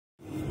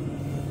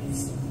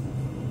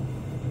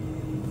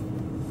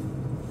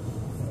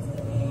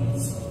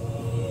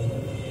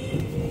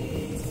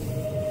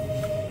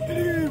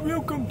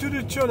welcome to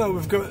the channel.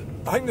 We've got,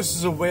 I think this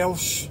is a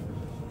Welsh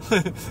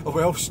a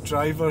Welsh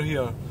driver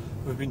here.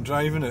 We've been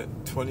driving at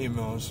 20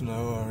 miles an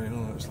hour, you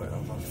know, it's like,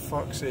 oh for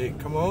fuck's sake,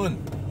 come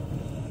on.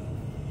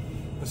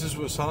 This is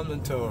what's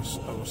happening to our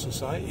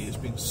society. It's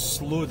been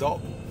slowed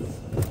up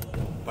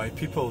by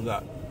people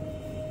that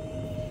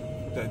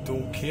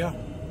don't care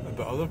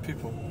about other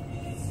people.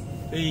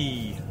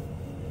 Hey,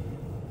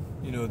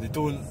 you know, they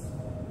don't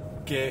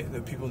get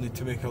that people need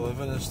to make a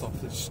living and stuff.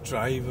 They just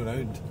drive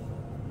around.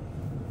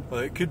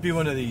 Well, it could be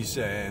one of these.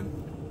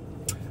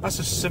 That's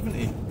a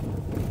 70,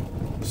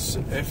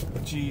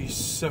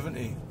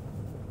 FG70.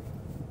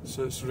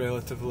 So it's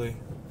relatively.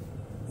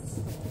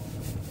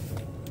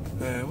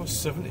 What's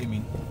 70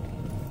 mean?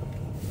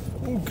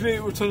 Oh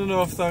great, we're turning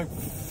off. Thank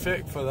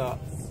feck for that.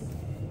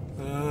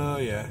 Oh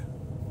yeah.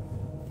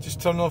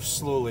 Just turn off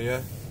slowly,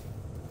 yeah.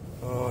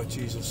 Oh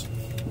Jesus.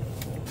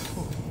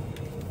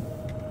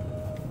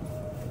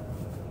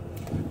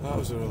 That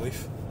was a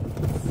relief.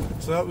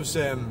 So that was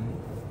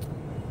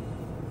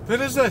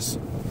where is this?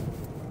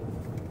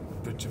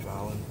 Bridge of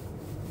Allen.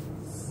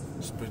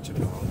 It's Bridge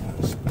of Allen,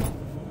 yes.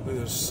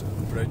 There's a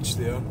bridge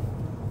there.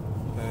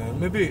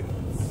 Maybe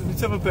we need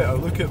to have a better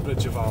look at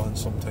Bridge of Allen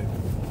sometime.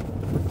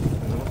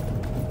 You know?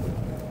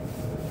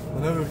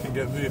 Well, now we can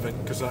get moving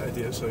because that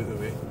idiot's out of the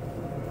way.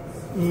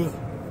 Ugh.